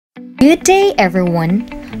Good day, everyone.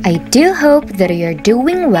 I do hope that you're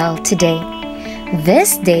doing well today.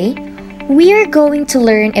 This day, we are going to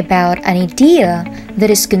learn about an idea that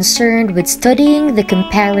is concerned with studying the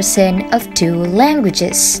comparison of two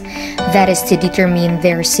languages, that is to determine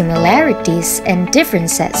their similarities and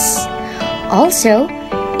differences. Also,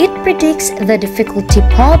 it predicts the difficulty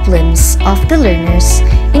problems of the learners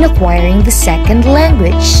in acquiring the second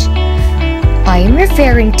language. I am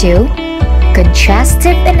referring to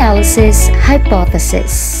Contrastive Analysis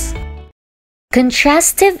Hypothesis.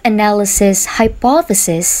 Contrastive Analysis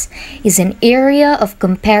Hypothesis is an area of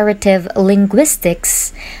comparative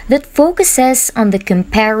linguistics that focuses on the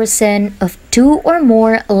comparison of two or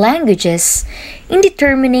more languages in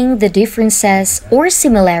determining the differences or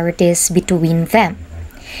similarities between them.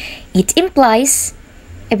 It implies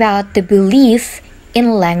about the belief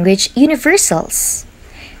in language universals.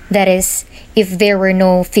 That is, if there were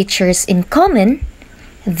no features in common,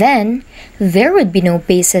 then there would be no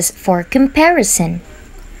basis for comparison.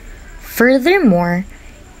 Furthermore,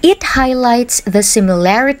 it highlights the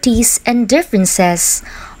similarities and differences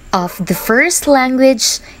of the first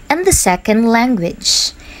language and the second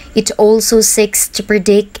language. It also seeks to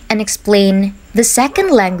predict and explain the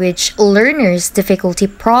second language learners' difficulty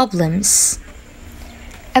problems.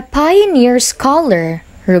 A pioneer scholar,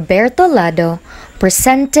 Roberto Lado,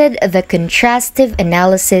 presented the Contrastive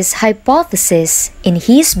Analysis Hypothesis in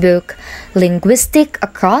his book Linguistic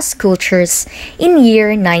Across Cultures in year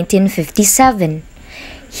 1957.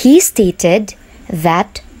 He stated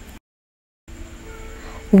that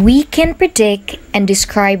we can predict and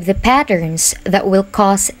describe the patterns that will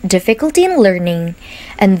cause difficulty in learning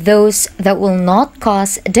and those that will not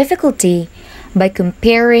cause difficulty by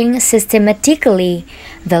comparing systematically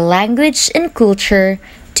the language and culture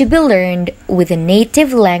to be learned with the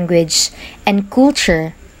native language and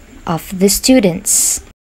culture of the students.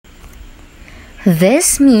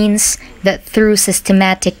 This means that through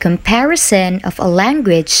systematic comparison of a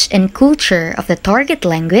language and culture of the target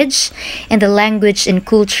language and the language and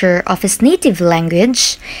culture of its native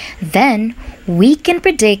language, then we can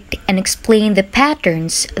predict and explain the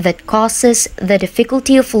patterns that causes the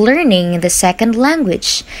difficulty of learning the second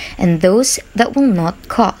language and those that will not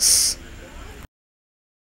cause.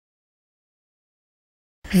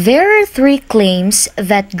 There are three claims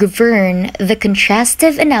that govern the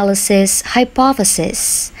contrastive analysis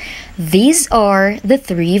hypothesis. These are the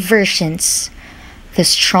three versions: the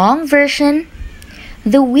strong version,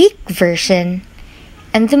 the weak version,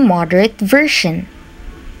 and the moderate version.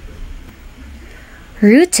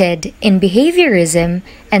 Rooted in behaviorism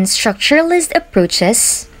and structuralist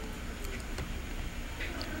approaches,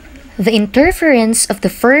 the interference of the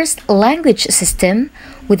first language system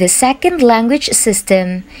with the second language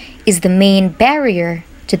system is the main barrier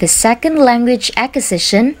to the second language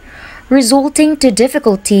acquisition, resulting to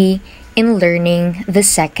difficulty in learning the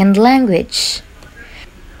second language.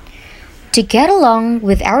 To get along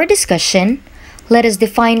with our discussion, let us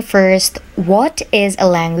define first what is a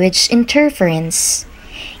language interference.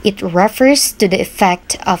 It refers to the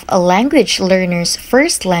effect of a language learner's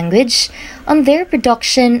first language on their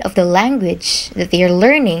production of the language that they are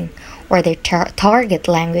learning or their target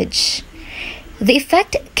language. The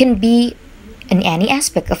effect can be in any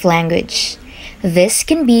aspect of language. This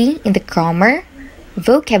can be in the grammar,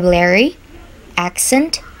 vocabulary,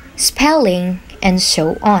 accent, spelling, and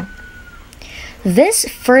so on. This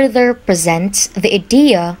further presents the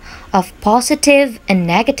idea of positive and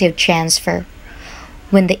negative transfer.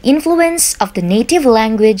 When the influence of the native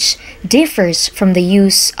language differs from the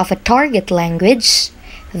use of a target language,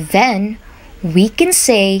 then we can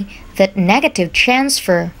say that negative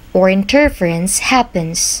transfer or interference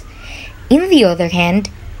happens. On the other hand,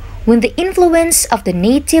 when the influence of the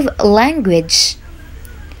native language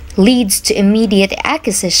leads to immediate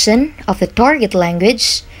acquisition of the target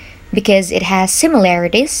language because it has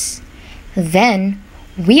similarities, then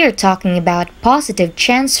we are talking about positive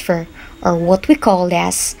transfer, or what we call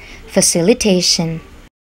as facilitation.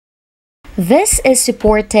 This is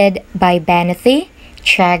supported by Banathy,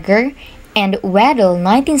 Traeger, and Weddell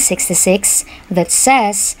 1966 that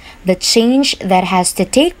says the change that has to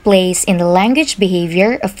take place in the language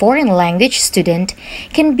behavior of foreign language student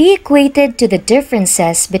can be equated to the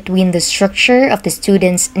differences between the structure of the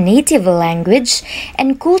student's native language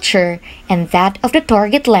and culture and that of the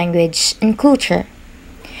target language and culture.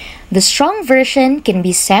 The strong version can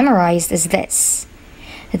be summarized as this: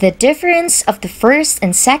 the difference of the first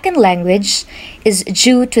and second language is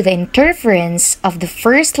due to the interference of the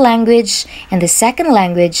first language and the second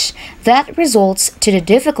language that results to the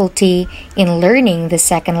difficulty in learning the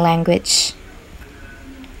second language.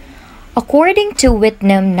 According to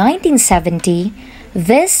Whitnam 1970,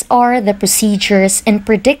 these are the procedures in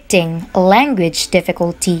predicting language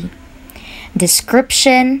difficulty: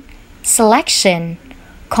 description, selection,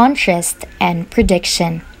 contrast, and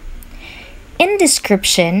prediction. In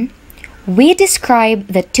description, we describe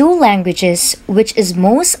the two languages which is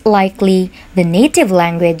most likely the native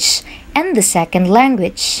language and the second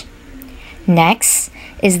language. Next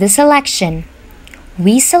is the selection.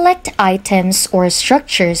 We select items or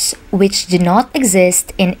structures which do not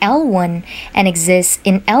exist in L1 and exist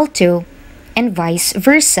in L2, and vice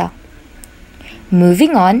versa.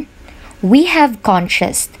 Moving on, we have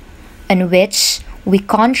contrast, in which we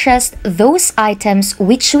contrast those items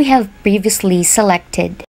which we have previously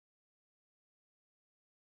selected.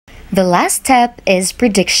 The last step is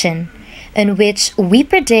prediction, in which we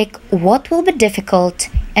predict what will be difficult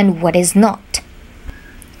and what is not.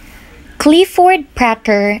 Clifford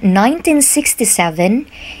Prater 1967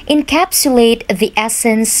 encapsulate the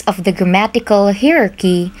essence of the grammatical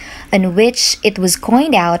hierarchy, in which it was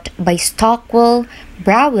coined out by Stockwell,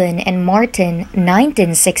 Brown, and Martin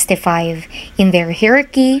 1965 in their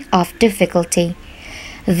hierarchy of difficulty.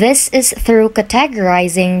 This is through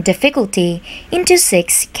categorizing difficulty into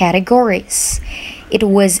 6 categories. It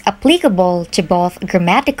was applicable to both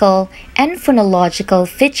grammatical and phonological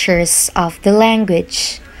features of the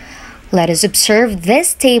language. Let us observe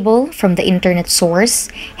this table from the internet source,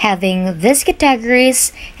 having these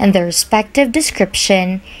categories and their respective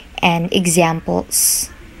description and examples.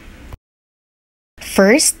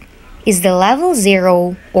 First is the level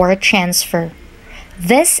 0 or transfer.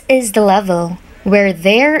 This is the level where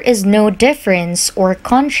there is no difference or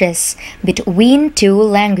contrast between two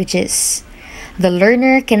languages. The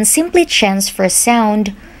learner can simply transfer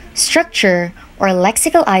sound, structure, or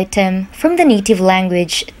lexical item from the native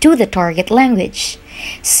language to the target language.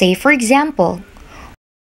 Say, for example,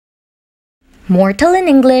 mortal in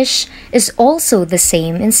English is also the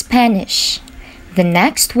same in Spanish. The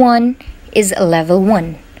next one is level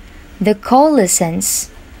 1, the coalescence.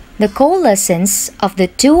 The coalescence of the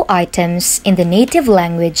two items in the native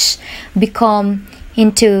language become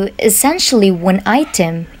into essentially one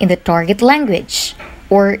item in the target language,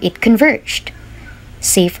 or it converged.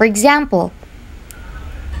 Say, for example,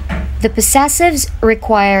 the possessives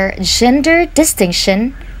require gender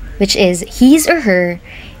distinction, which is his or her,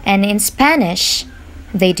 and in Spanish,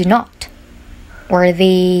 they do not, or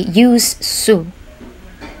they use su.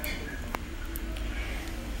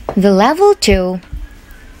 The level 2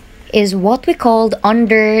 is what we called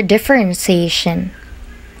under differentiation.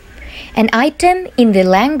 An item in the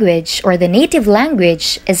language or the native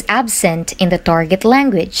language is absent in the target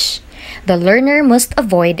language. The learner must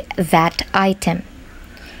avoid that item.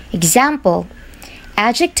 Example,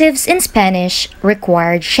 adjectives in Spanish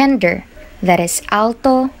require gender, that is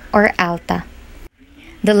alto or alta.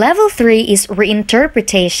 The level 3 is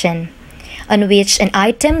reinterpretation, on which an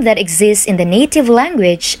item that exists in the native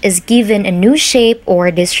language is given a new shape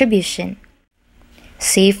or distribution.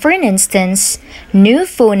 Say, for an instance, new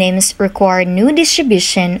phonemes require new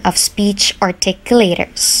distribution of speech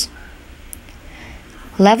articulators.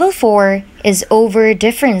 Level 4 is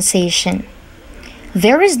over-differentiation.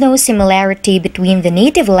 There is no similarity between the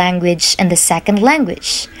native language and the second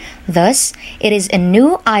language. Thus, it is a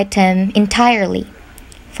new item entirely.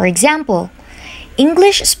 For example,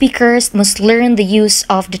 English speakers must learn the use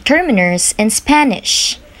of determiners in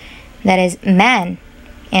Spanish, that is man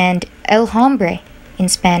and el hombre in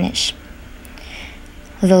Spanish.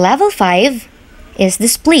 The level 5 is the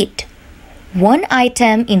split. One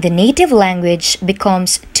item in the native language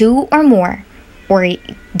becomes two or more, or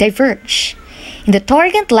diverge, in the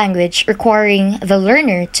target language, requiring the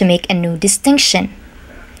learner to make a new distinction.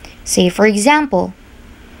 Say, for example,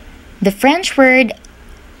 the French word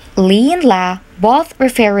li and la, both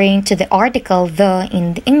referring to the article the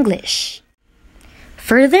in the English.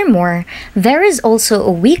 Furthermore, there is also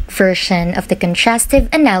a weak version of the Contrastive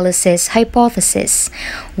Analysis Hypothesis,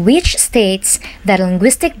 which states that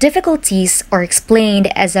linguistic difficulties are explained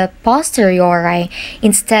as a posteriori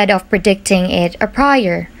instead of predicting it a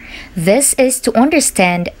prior. This is to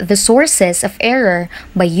understand the sources of error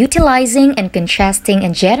by utilizing and contrasting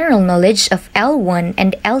a general knowledge of L1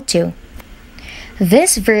 and L2.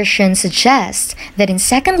 This version suggests that in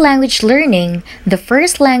second language learning, the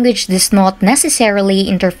first language does not necessarily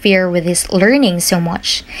interfere with his learning so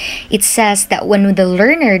much. It says that when the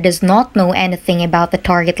learner does not know anything about the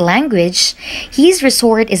target language, his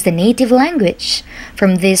resort is the native language.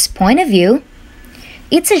 From this point of view,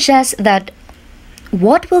 it suggests that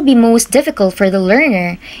what will be most difficult for the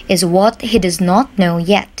learner is what he does not know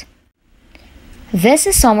yet. This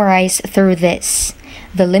is summarized through this.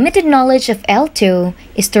 The limited knowledge of L2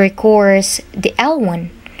 is to recourse the L1,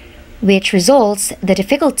 which results the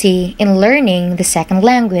difficulty in learning the second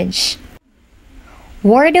language.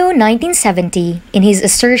 Wardo 1970, in his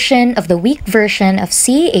assertion of the weak version of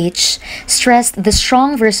CAH, stressed the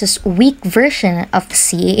strong versus weak version of the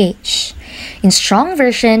CAH. In strong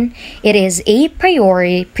version, it is a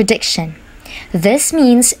priori prediction. This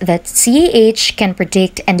means that CAH can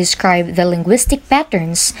predict and describe the linguistic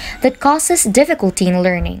patterns that causes difficulty in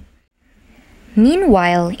learning.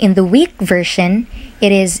 Meanwhile, in the weak version,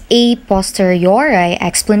 it is a posteriori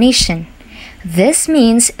explanation. This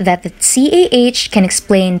means that the CAH can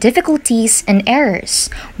explain difficulties and errors,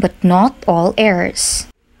 but not all errors.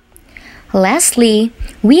 Lastly,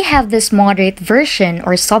 we have this moderate version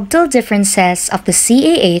or subtle differences of the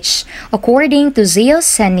CAH according to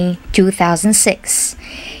Zeoseni 2006.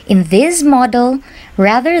 In this model,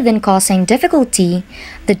 rather than causing difficulty,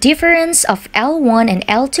 the difference of L1 and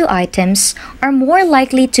L2 items are more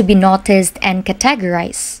likely to be noticed and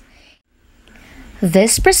categorized.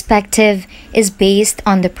 This perspective is based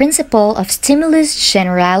on the principle of stimulus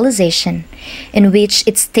generalization, in which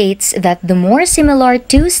it states that the more similar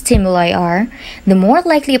two stimuli are, the more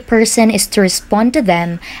likely a person is to respond to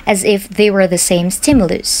them as if they were the same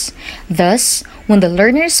stimulus. Thus, when the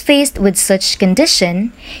learner is faced with such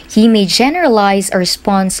condition, he may generalize a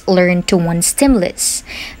response learned to one stimulus.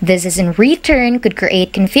 This is in return could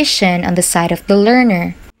create confusion on the side of the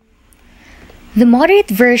learner. The moderate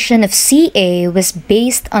version of CA was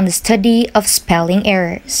based on the study of spelling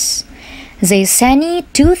errors. Zeoseni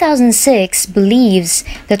 2006 believes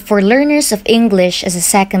that for learners of English as a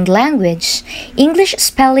second language, English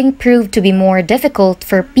spelling proved to be more difficult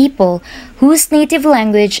for people whose native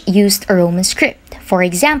language used a Roman script, for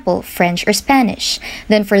example, French or Spanish,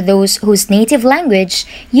 than for those whose native language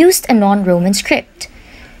used a non-Roman script,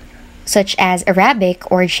 such as Arabic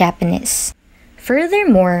or Japanese.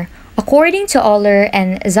 Furthermore, according to Oller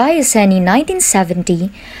and Zeoseni 1970,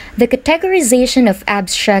 the categorization of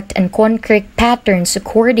abstract and concrete patterns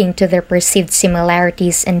according to their perceived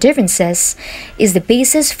similarities and differences is the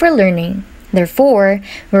basis for learning. Therefore,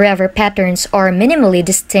 wherever patterns are minimally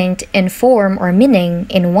distinct in form or meaning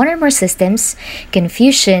in one or more systems,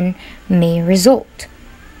 confusion may result.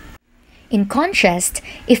 In contrast,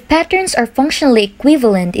 if patterns are functionally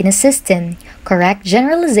equivalent in a system, correct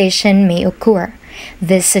generalization may occur.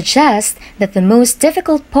 This suggests that the most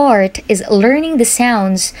difficult part is learning the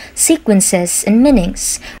sounds, sequences, and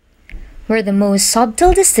meanings, where the most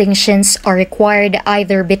subtle distinctions are required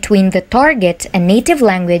either between the target and native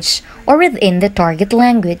language or within the target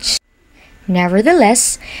language.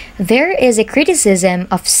 Nevertheless, there is a criticism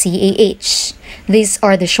of CAH. These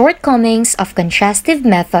are the shortcomings of contrastive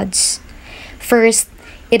methods. First,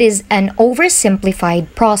 it is an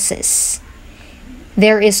oversimplified process.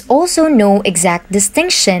 There is also no exact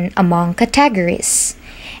distinction among categories,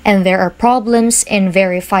 and there are problems in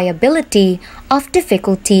verifiability of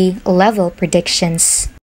difficulty level predictions.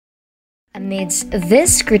 Amidst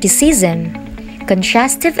this criticism,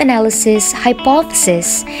 contrastive analysis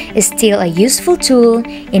hypothesis is still a useful tool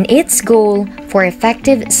in its goal for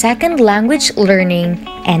effective second language learning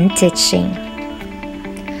and teaching.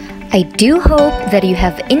 I do hope that you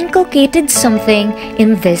have inculcated something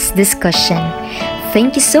in this discussion.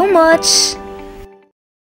 Thank you so much!